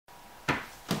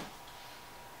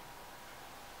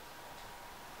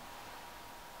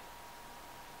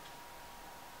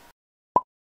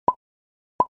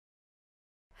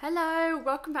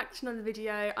welcome back to another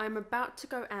video. I'm about to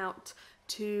go out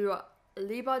to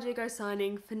LEIGH BARDUGO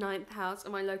signing for 9th House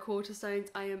at my local Waterstones.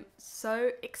 I am so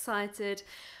excited,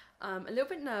 a little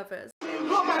bit nervous.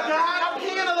 Oh my god, I'm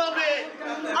peeing a little bit!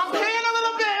 I'm peeing a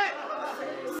little bit!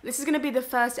 This is going to be the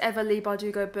first ever LEIGH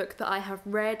BARDUGO book that I have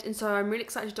read, and so I'm really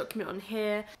excited to document on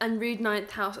here and read 9th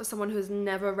House as someone who has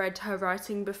never read her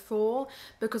writing before,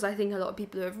 because I think a lot of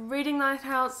people who are reading 9th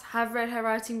House have read her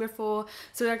writing before,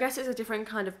 so I guess it's a different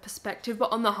kind of perspective,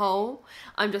 but on the whole,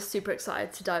 I'm just super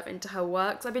excited to dive into her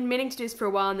works. I've been meaning to do this for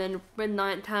a while, and then when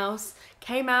 9th House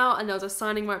came out and there was a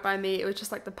signing right by me, it was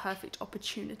just like the perfect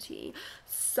opportunity.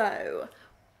 So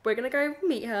we're gonna go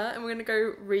meet her and we're gonna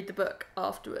go read the book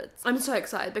afterwards. I'm so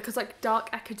excited because like dark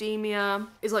academia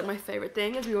is like my favorite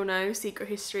thing, as we all know. Secret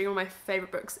History, one of my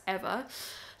favorite books ever,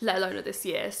 let alone of this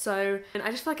year. So, and I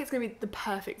just feel like it's gonna be the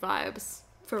perfect vibes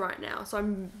for right now. So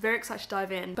I'm very excited to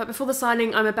dive in. But before the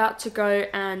signing, I'm about to go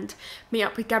and meet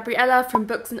up with Gabriella from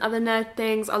Books and Other Nerd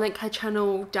Things. I'll link her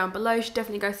channel down below. You should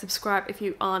definitely go subscribe if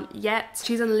you aren't yet.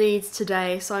 She's in Leeds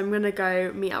today, so I'm gonna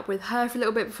go meet up with her for a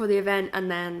little bit before the event,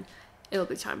 and then it'll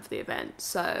be time for the event.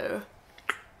 So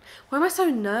why am I so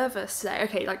nervous today?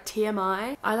 Okay, like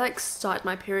TMI, I like started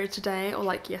my period today, or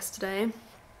like yesterday.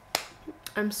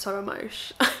 I'm so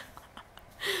emotional.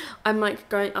 I'm like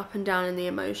going up and down in the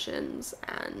emotions,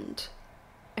 and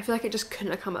I feel like it just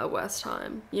couldn't have come at a worse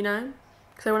time, you know?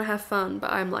 Because I want to have fun,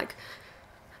 but I'm like,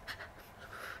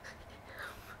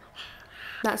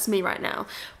 that's me right now.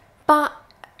 But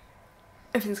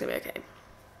everything's gonna be okay.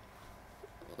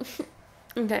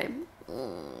 Okay.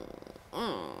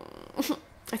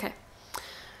 Okay.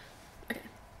 Okay.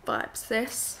 Vibes.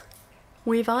 This.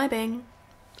 We vibing.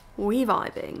 We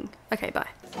vibing. Okay, bye.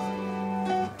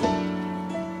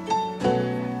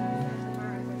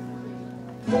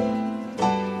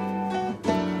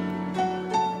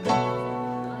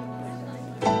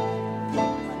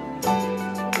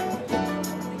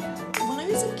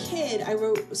 I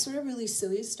wrote sort of really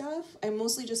silly stuff. I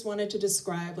mostly just wanted to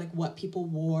describe like what people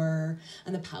wore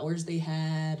and the powers they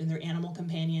had and their animal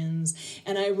companions.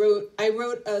 And I wrote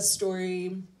a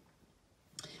story.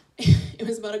 It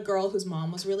was about a girl whose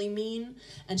mom was really mean,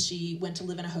 and she went to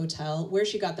live in a hotel. Where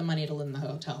she got the money to live in the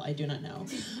hotel, I do not know.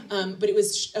 But it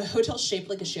was a hotel shaped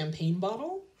like a champagne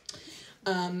bottle.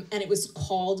 And it was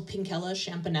called Pinkella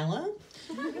Champanella,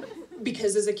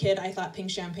 because as a kid I thought pink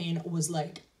champagne was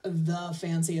like the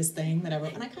fanciest thing that ever,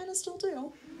 and I kind of still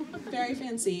do. Very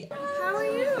fancy. How are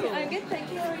you? I'm good,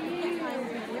 thank you. How are you? I'm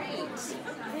great.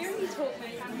 Here you taught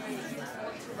me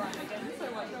what to write again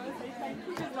so much. I want to say thank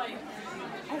you. Because like,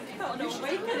 I felt an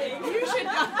awakening. You should.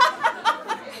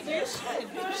 You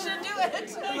should do it. Thank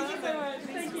you so much.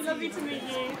 Thank you. Lovely to meet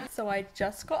you. So I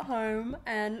just got home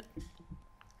and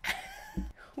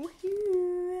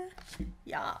woohoo.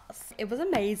 Yes, it was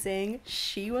amazing.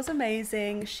 She was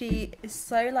amazing. She is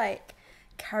so like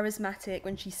charismatic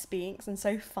when she speaks and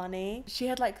so funny. She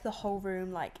had like the whole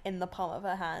room like in the palm of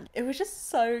her hand. It was just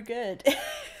so good.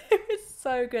 It was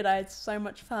so good. I had so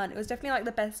much fun. It was definitely like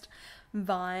the best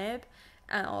vibe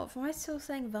out of, am I still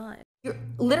saying vibe? You're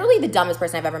literally the dumbest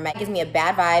person I've ever met. Gives me a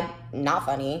bad vibe, not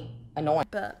funny, annoying.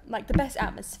 But like the best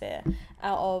atmosphere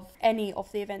out of any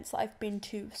of the events that I've been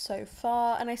to so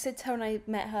far. And I said to her when I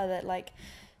met her that like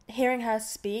hearing her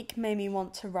speak made me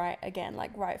want to write again,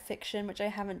 like write fiction, which I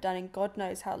haven't done in God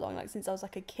knows how long, like since I was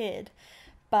like a kid.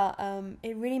 But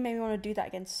it really made me want to do that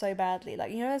again so badly.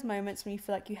 Like, you know those moments when you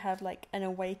feel like you have like an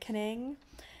awakening?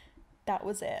 That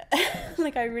was it.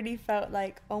 Like I really felt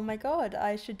like, oh my god,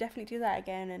 I should definitely do that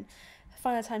again and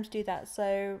find the time to do that.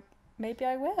 So maybe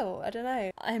I will, I don't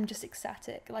know. I'm just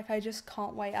ecstatic, like I just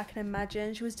can't wait. I can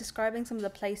imagine, she was describing some of the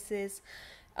places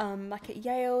like at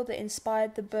Yale that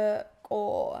inspired the book,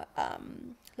 or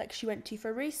like she went to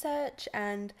for research,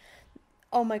 and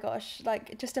oh my gosh,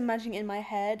 like just imagining in my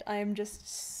head, I am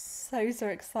just so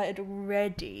excited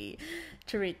already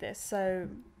to read this. So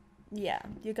yeah,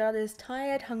 your girl is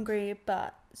tired, hungry,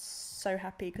 but so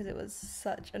happy because it was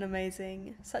such an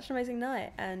amazing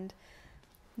night, and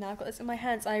now I've got this in my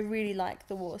hands. I really like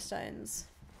the Waterstones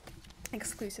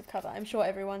exclusive cover. I'm sure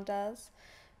everyone does,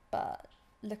 but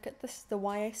look at this. The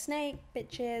YA snake,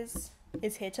 bitches,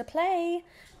 is here to play.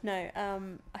 No,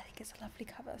 I think it's a lovely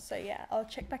cover. So yeah, I'll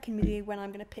check back in with you when I'm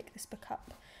going to pick this book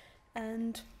up,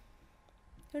 and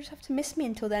you'll just have to miss me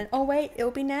until then. Oh wait, it'll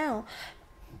be now.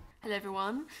 Hello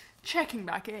everyone, checking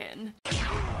back in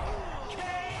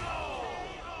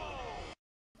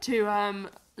to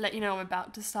let you know I'm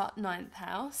about to start 9th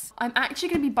House. I'm actually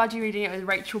going to be budgie reading it with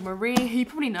Rachel Marie, who you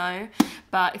probably know,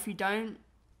 but if you don't,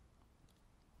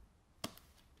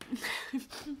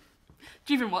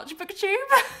 Do you even watch BookTube?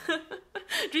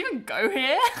 Do you even go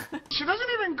here? She doesn't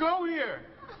even go here.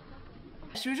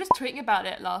 She was just tweeting about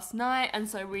it last night, and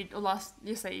so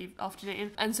yesterday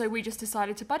afternoon, and so we just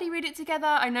decided to buddy read it together.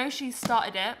 I know she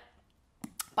started it,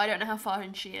 but I don't know how far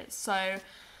in she is, so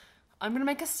I'm gonna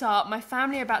make a start. My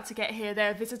family are about to get here.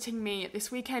 They're visiting me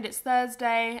this weekend. It's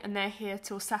Thursday, and they're here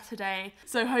till Saturday,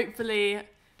 so hopefully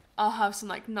I'll have some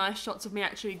like nice shots of me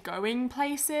actually going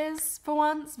places for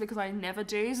once, because I never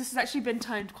do. So this has actually been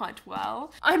timed quite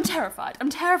well. I'm terrified. I'm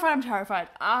terrified.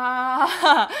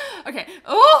 Okay.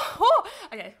 Oh,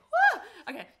 okay.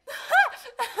 Okay.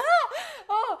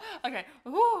 Oh, okay.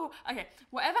 Oh, okay.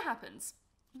 Whatever happens,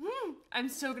 I'm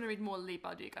still gonna read more LEIGH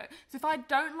BARDUGO. So if I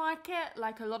don't like it,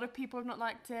 like a lot of people have not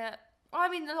liked it, well, I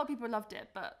mean, a lot of people loved it,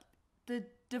 but the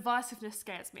divisiveness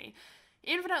scares me.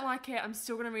 Even if I don't like it, I'm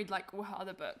still going to read, like, her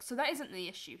other books. So that isn't the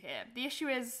issue here. The issue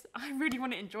is, I really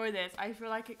want to enjoy this. I feel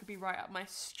like it could be right up my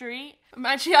street.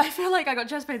 Actually, I feel like I got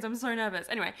chest pains. I'm so nervous.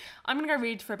 Anyway, I'm going to go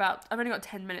read for about, I've only got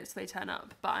 10 minutes till they turn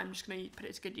up, but I'm just going to put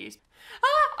it to good use.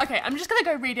 Okay, I'm just going to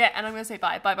go read it, and I'm going to say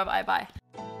bye. Bye.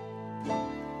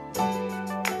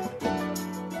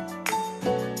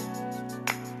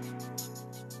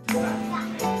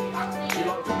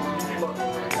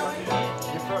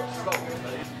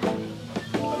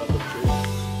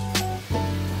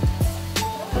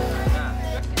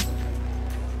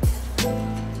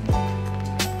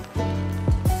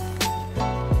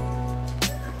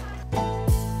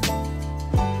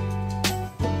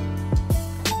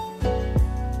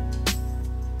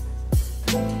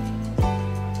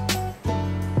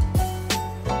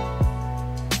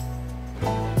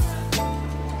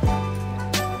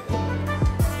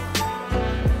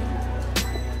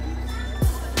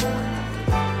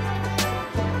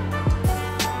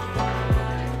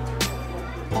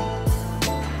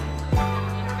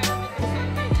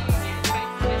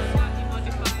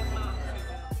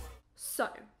 So,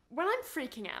 when I'm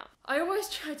freaking out, I always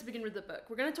try to begin with the book.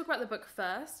 We're going to talk about the book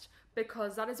first,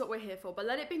 because that is what we're here for, but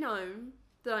let it be known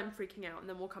that I'm freaking out, and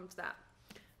then we'll come to that.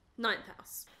 9th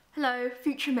house. Hello,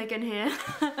 future Megan here.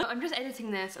 I'm just editing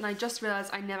this, and I just realised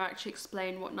I never actually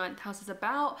explained what 9th house is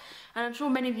about, and I'm sure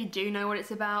many of you do know what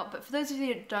it's about, but for those of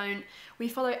you that don't, we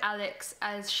follow Alex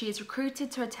as she is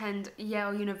recruited to attend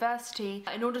Yale University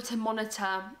in order to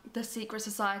monitor the secret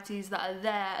societies that are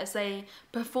there, as they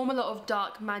perform a lot of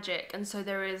dark magic, and so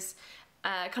there is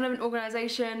kind of an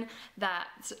organisation that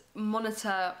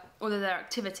monitor all of their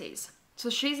activities. So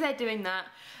she's there doing that.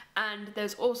 And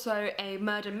there's also a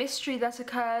murder mystery that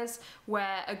occurs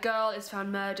where a girl is found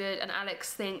murdered, and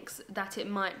Alex thinks that it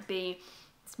might be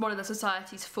one of the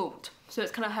society's fault. So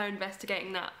it's kind of her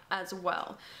investigating that as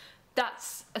well.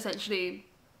 That's essentially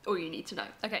all you need to know.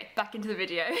 Okay, back into the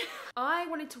video. I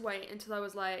wanted to wait until I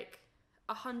was like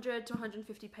 100 to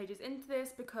 150 pages into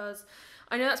this, because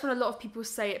I know that's when a lot of people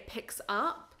say it picks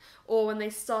up, or when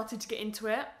they started to get into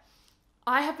it.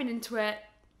 I have been into it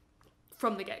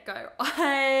from the get-go.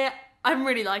 I'm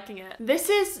really liking it. This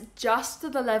is just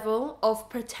the level of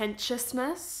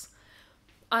pretentiousness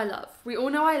I love. We all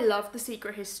know I love The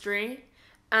Secret History,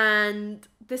 and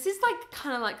this is like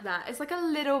kind of like that. It's like a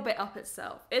little bit up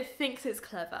itself. It thinks it's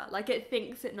clever, like it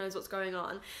thinks it knows what's going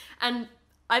on, and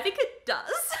I think it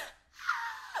does.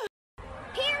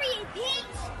 Period,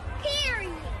 bitch.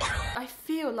 Period. I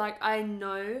feel like I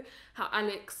know how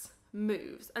Alex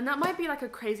moves, and that might be like a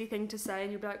crazy thing to say,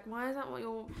 and you'll be like, why is that what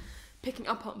you're picking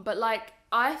up on? But like,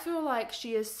 I feel like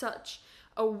she is such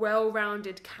a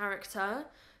well-rounded character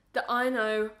that I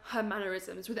know her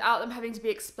mannerisms without them having to be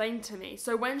explained to me.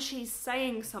 So when she's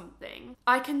saying something,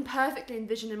 I can perfectly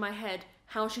envision in my head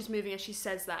how she's moving as she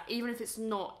says that, even if it's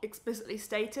not explicitly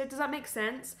stated. Does that make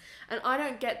sense? And I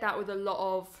don't get that with a lot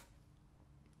of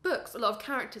books, a lot of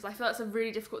characters. I feel that's a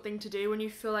really difficult thing to do when you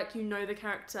feel like you know the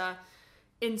character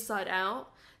inside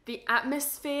out. The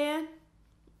atmosphere,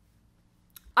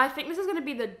 I think this is going to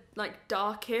be the like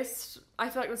darkest, I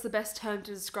feel like that's the best term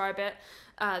to describe it,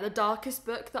 the darkest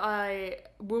book that I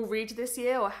will read this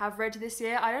year or have read this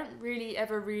year. I don't really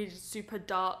ever read super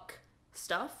dark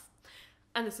stuff,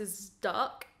 and this is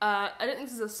dark. I don't think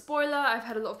this is a spoiler. I've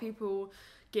had a lot of people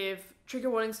give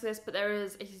trigger warnings for this, but there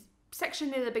is a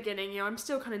section near the beginning, you know, I'm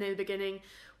still kind of near the beginning,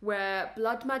 where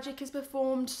blood magic is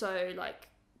performed, so like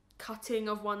cutting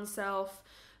of oneself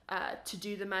to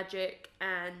do the magic,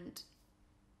 and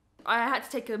I had to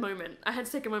take a moment.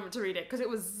 To read it, because it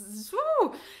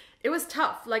was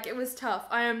tough. Like, it was tough.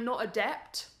 I am not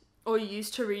adept or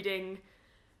used to reading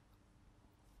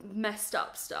messed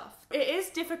up stuff. It is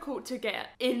difficult to get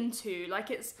into, like,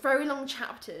 it's very long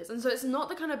chapters, and so it's not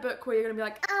the kind of book where you're gonna be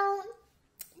like, Oh,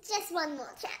 just one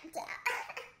more chapter.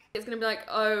 it's gonna be like,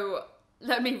 oh,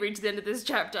 let me read to the end of this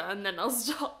chapter and then I'll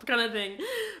stop kind of thing,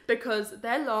 because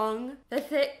they're long, they're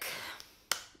thick.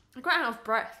 I got out of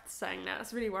breath saying that.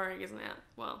 It's really worrying, isn't it?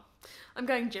 Well, I'm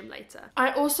going gym later.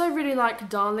 I also really like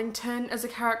Darlington as a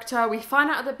character. We find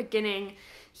out at the beginning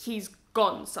he's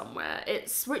gone somewhere. It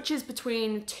switches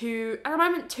between at the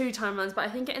moment two timelines, but I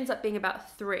think it ends up being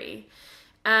about 3.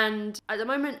 And at the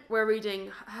moment we're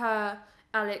reading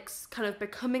Alex kind of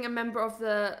becoming a member of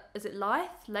is it LEIGH?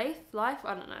 I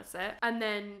don't know how to say it. And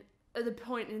then at the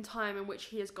point in time in which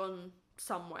he has gone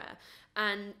somewhere.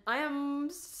 And I am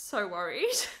so worried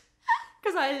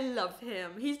because I love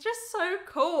him. He's just so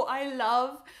cool. I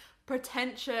love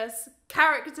pretentious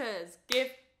characters. Give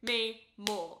me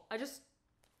more. I just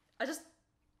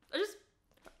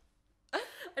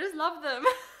love them.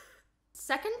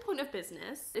 Second point of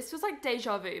business. This was like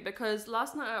deja vu because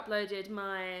last night I uploaded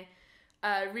my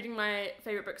reading my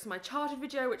favourite books in my childhood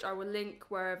video, which I will link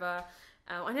wherever.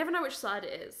 I never know which side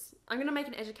it is. I'm going to make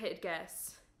an educated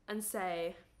guess and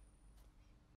say...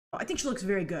 I think she looks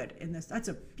very good in this. That's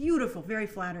a beautiful, very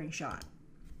flattering shot.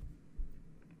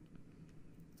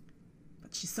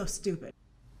 But she's so stupid.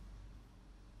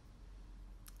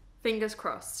 Fingers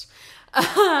crossed.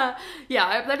 Yeah,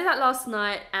 I uploaded that last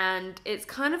night and it's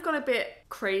kind of gone a bit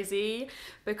crazy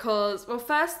because, well,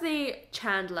 firstly,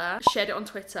 Chandler shared it on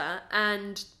Twitter,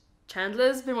 and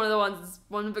Chandler's been one of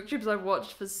the booktubers I've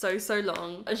watched for so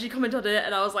long, and she commented on it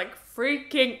and I was like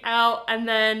freaking out. And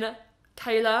then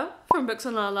Kayla from Books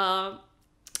on Lala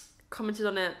commented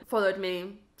on it, followed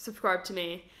me, subscribed to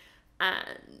me,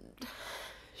 and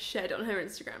shared it on her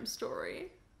Instagram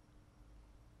story.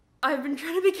 I've been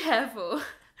trying to be careful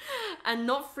and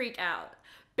not freak out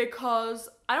because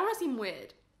I don't want to seem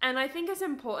weird. And I think it's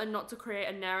important not to create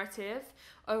a narrative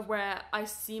of where I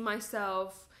see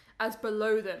myself as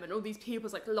below them and all these people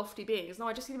as like lofty beings. No,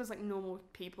 I just see them as like normal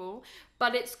people.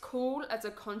 But it's cool as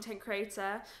a content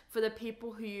creator for the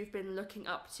people who you've been looking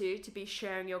up to be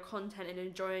sharing your content and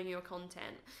enjoying your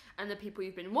content, and the people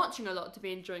you've been watching a lot to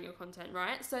be enjoying your content,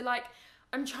 right? So like,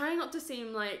 I'm trying not to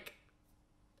seem like,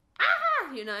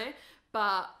 you know,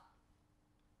 but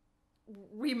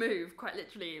we move quite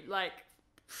literally, like,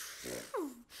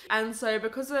 and so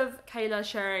because of Kayla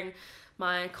sharing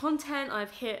my content,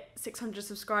 I've hit 600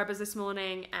 subscribers this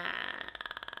morning,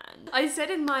 and I said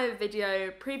in my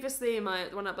video previously, the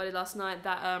one I uploaded last night,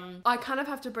 that I kind of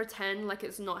have to pretend like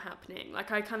it's not happening.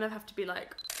 Like, I kind of have to be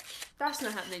like, that's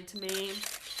not happening to me,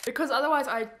 because otherwise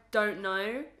I don't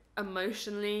know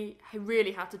emotionally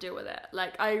really how to deal with it.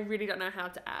 Like, I really don't know how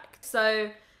to act. So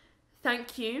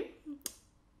thank you,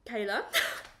 Kayla,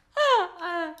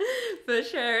 for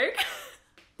sharing.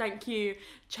 Thank you,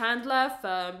 Chandler,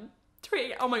 for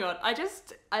tweeting. Oh my god,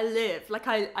 I live. Like,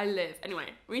 I live. Anyway,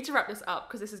 we need to wrap this up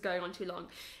because this is going on too long.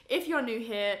 If you're new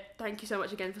here, thank you so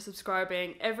much again for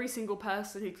subscribing. Every single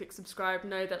person who clicks subscribe,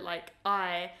 know that, like,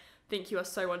 I think you are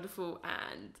so wonderful,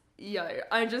 and yo,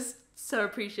 I'm just so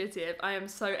appreciative. I am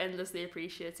so endlessly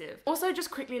appreciative. Also,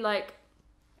 just quickly, like,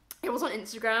 it was on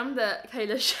Instagram that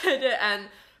Kayla shared it, and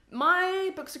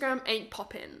my Bookstagram ain't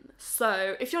popping.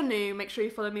 So if you're new, make sure you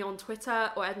follow me on Twitter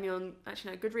or add me on,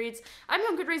 actually no, Goodreads. Add me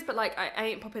on Goodreads, but like, I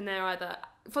ain't popping there either.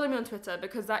 Follow me on Twitter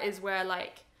because that is where,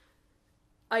 like,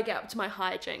 I get up to my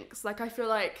hijinks. Like, I feel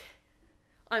like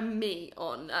I'm me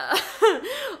on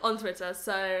on Twitter.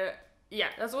 So yeah,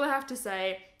 that's all I have to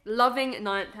say. Loving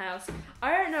Ninth House.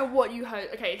 I don't know what you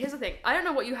okay, here's the thing. I don't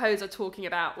know what you hoes are talking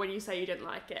about when you say you didn't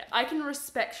like it. I can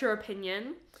respect your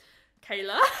opinion,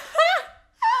 Kayla.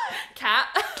 Cat.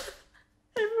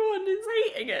 Everyone is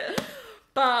hating it.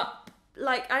 But,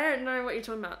 like, I don't know what you're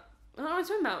talking about. I don't know what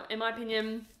you're talking about. In my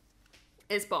opinion,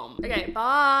 it's bomb. Okay,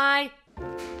 bye.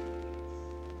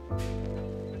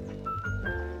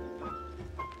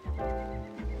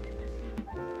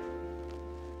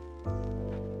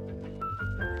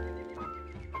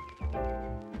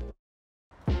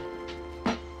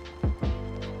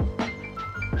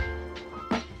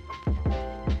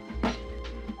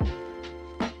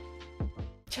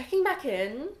 Checking back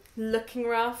in, looking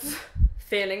rough,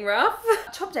 feeling rough.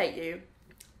 To update you,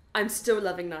 I'm still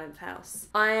loving Ninth House.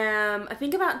 I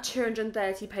think about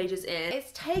 230 pages in.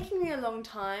 It's taking me a long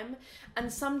time,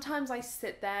 and sometimes I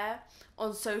sit there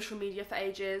on social media for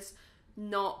ages,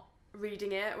 not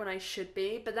reading it when I should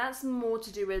be, but that's more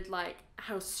to do with, like,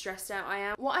 how stressed out I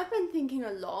am. What I've been thinking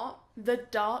a lot, the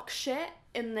dark shit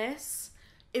in this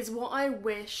is what I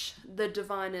wish the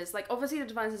Diviners, like, obviously the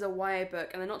Diviners is a YA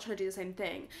book and they're not trying to do the same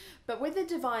thing, but with the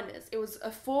Diviners, it was a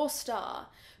 4-star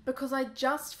because I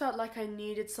just felt like I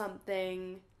needed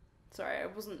something, sorry, I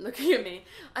wasn't looking at me,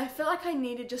 I felt like I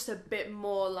needed just a bit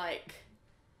more, like,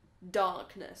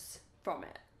 darkness from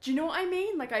it. Do you know what I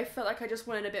mean? Like, I felt like I just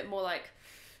wanted a bit more like,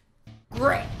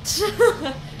 great.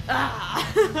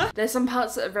 There's some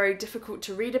parts that are very difficult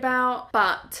to read about,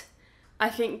 but I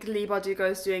think Leigh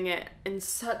Bardugo is doing it in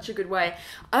such a good way.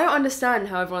 I don't understand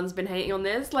how everyone's been hating on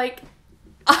this. Like,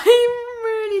 I'm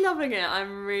really loving it.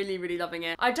 I'm really, really loving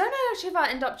it. I don't know actually if I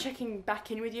end up checking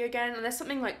back in with you again unless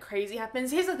something like crazy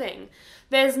happens. Here's the thing.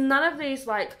 There's none of these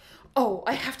like, oh,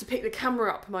 I have to pick the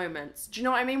camera up moments. Do you know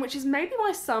what I mean? Which is maybe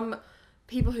why some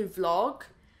people who vlog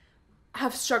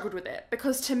have struggled with it,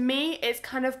 because to me it's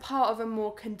kind of part of a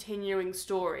more continuing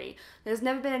story. There's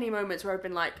never been any moments where I've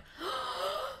been like,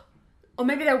 or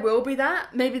maybe there will be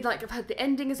that. Maybe like I've had the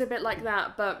ending is a bit like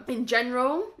that, but in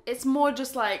general, it's more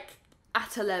just like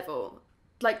at a level.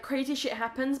 Like crazy shit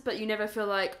happens, but you never feel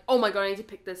like, oh my god, I need to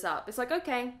pick this up. It's like,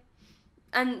 okay.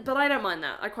 But I don't mind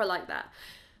that. I quite like that.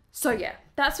 So yeah,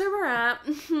 that's where we're at.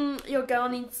 Your girl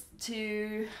needs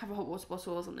to have a hot water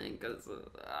bottle or something, because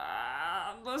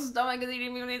my stomach is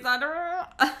eating me on the inside.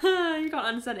 You can't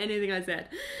understand anything I said.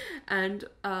 And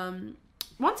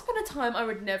once upon a time, I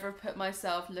would never put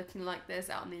myself looking like this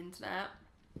out on the internet.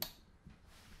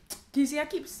 Do you see I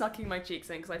keep sucking my cheeks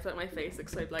in because I feel like my face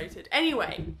looks so bloated.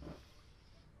 Anyway,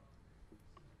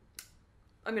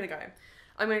 I'm gonna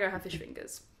go have fish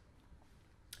fingers.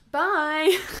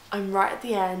 Bye! I'm right at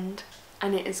the end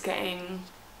and it is getting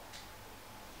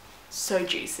so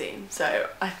juicy, so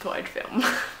I thought I'd film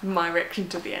my reaction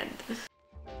to the end.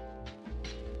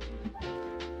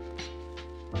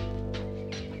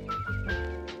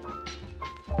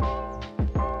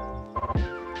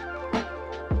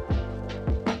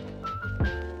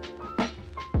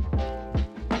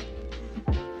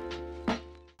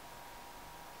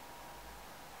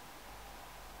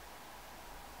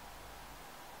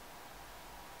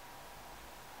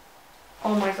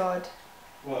 Oh my god.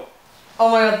 What?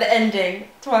 Oh my god, the ending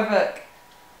to my book.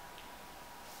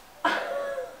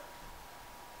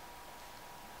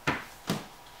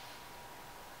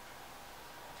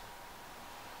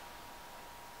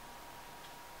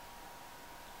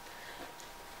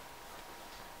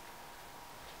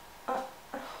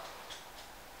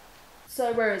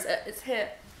 So where is it? It's here.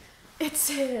 It's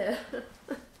here.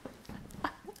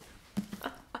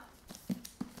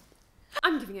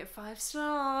 I'm giving it 5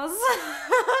 stars.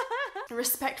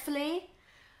 Respectfully,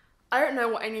 I don't know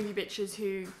what any of you bitches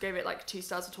who gave it like 2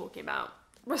 stars are talking about.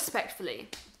 Respectfully,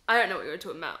 I don't know what you were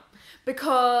talking about.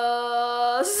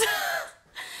 Because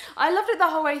I loved it the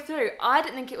whole way through. I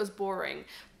didn't think it was boring,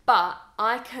 but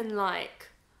I can like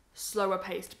slower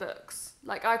paced books.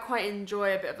 Like I quite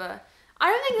enjoy a bit of a... I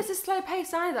don't think this is slow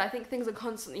paced either. I think things are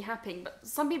constantly happening, but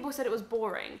some people said it was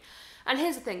boring. And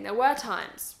here's the thing, there were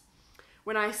times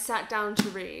when I sat down to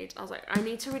read, I was like, I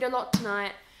need to read a lot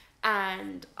tonight,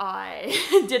 and I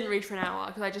didn't read for an hour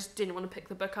because I just didn't want to pick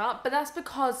the book up. But that's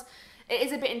because it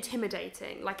is a bit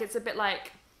intimidating. Like, it's a bit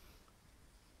like,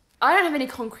 I don't have any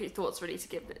concrete thoughts really to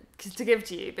give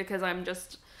to you, because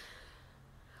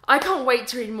I can't wait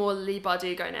to read more Leigh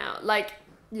Bardugo now. Like,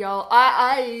 y'all,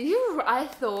 I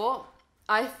thought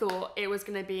it was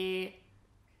gonna be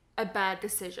a bad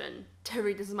decision to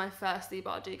read this as my first Leigh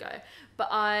Bardugo, but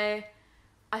I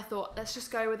thought, let's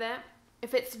just go with it.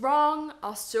 If it's wrong,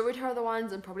 I'll still read her other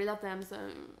ones and probably love them, so...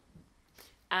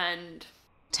 And...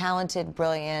 Talented,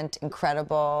 brilliant,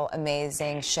 incredible,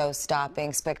 amazing,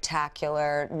 show-stopping,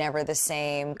 spectacular, never the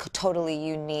same, totally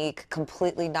unique,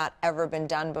 completely not ever been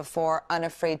done before,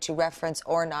 unafraid to reference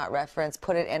or not reference,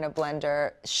 put it in a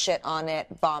blender, shit on it,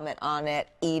 vomit on it,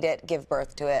 eat it, give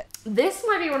birth to it. This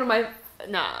might be one of my...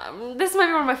 this might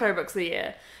be one of my favourite books of the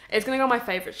year. It's going to go on my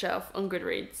favourite shelf on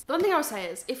Goodreads. The one thing I'll say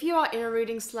is, if you are in a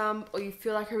reading slump, or you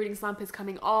feel like a reading slump is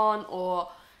coming on, or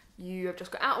you have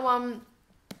just got out one,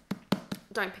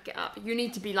 don't pick it up. You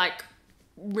need to be like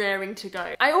raring to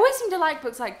go. I always seem to like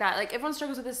books like that. Like Everyone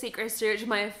Struggles with the Secret History, which is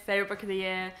my favourite book of the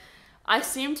year. I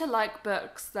seem to like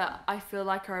books that I feel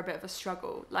like are a bit of a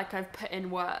struggle, like I've put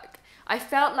in work. I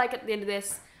felt like at the end of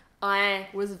this, I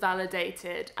was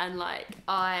validated and like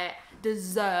I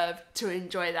deserved to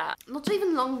enjoy that. Not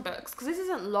even long books, because this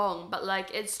isn't long, but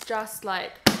like it's just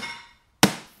like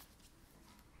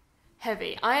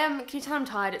heavy. Can you tell I'm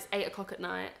tired? It's 8 o'clock at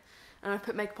night and I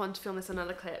put makeup on to film this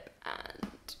another clip,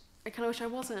 and I kind of wish I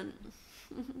wasn't.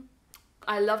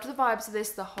 I loved the vibes of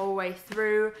this the whole way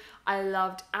through. I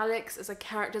loved Alex as a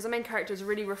character. As a main character, it's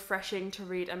really refreshing to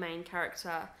read a main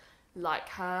character like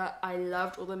her. I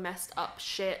loved all the messed up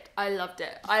shit. I loved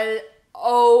it.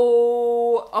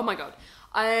 Oh my god.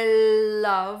 I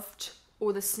loved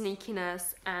all the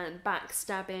sneakiness and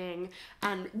backstabbing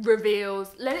and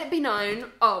reveals. Let it be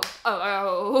known. I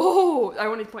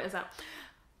wanted to point this out.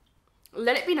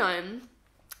 Let it be known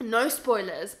no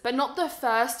spoilers, but not the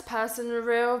first person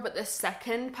reveal, but the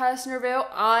second person reveal.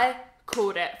 I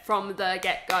called it from the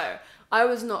get-go. I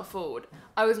was not fooled.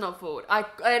 I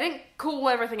didn't call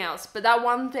everything else, but that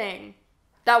one thing,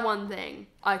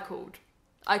 I called.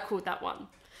 I called that one.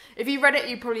 If you read it,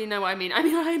 you probably know what I mean. I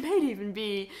mean, I may even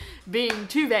be being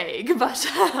too vague, but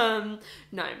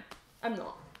no, I'm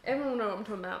not. Everyone will know what I'm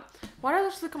talking about. Why did I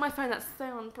just look at my phone? That's so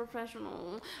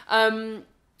unprofessional.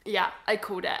 Yeah, I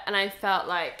called it, and I felt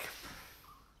like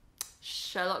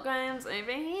Sherlock Holmes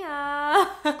over here.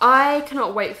 I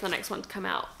cannot wait for the next one to come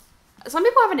out. Some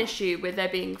people have an issue with there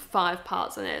being 5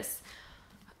 parts in this.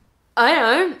 I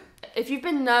don't. If you've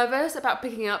been nervous about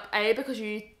picking up, A, because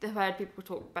you have heard people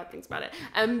talk bad things about it,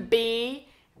 and B,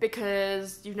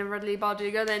 because you've never read LEIGH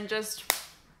BARDUGO, then just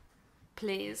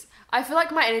please. I feel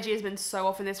like my energy has been so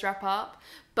off in this wrap up,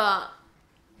 but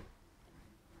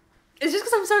it's just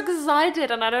because I'm so excited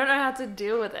and I don't know how to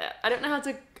deal with it. I don't know how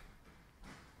to...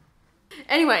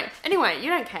 Anyway, you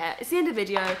don't care. It's the end of the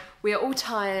video. We are all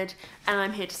tired and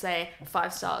I'm here to say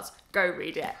 5 stars. Go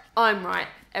read it. I'm right.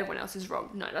 Everyone else is wrong.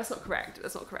 No, that's not correct.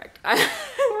 Everyone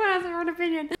has their own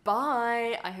opinion.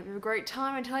 Bye. I hope you have a great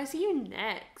time until I see you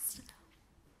next.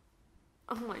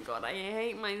 Oh my god, I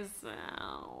hate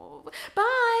myself.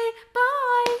 Bye.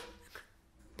 Bye.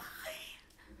 Bye.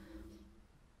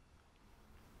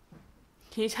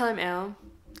 Can you tell I'm ill?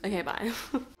 Okay, bye.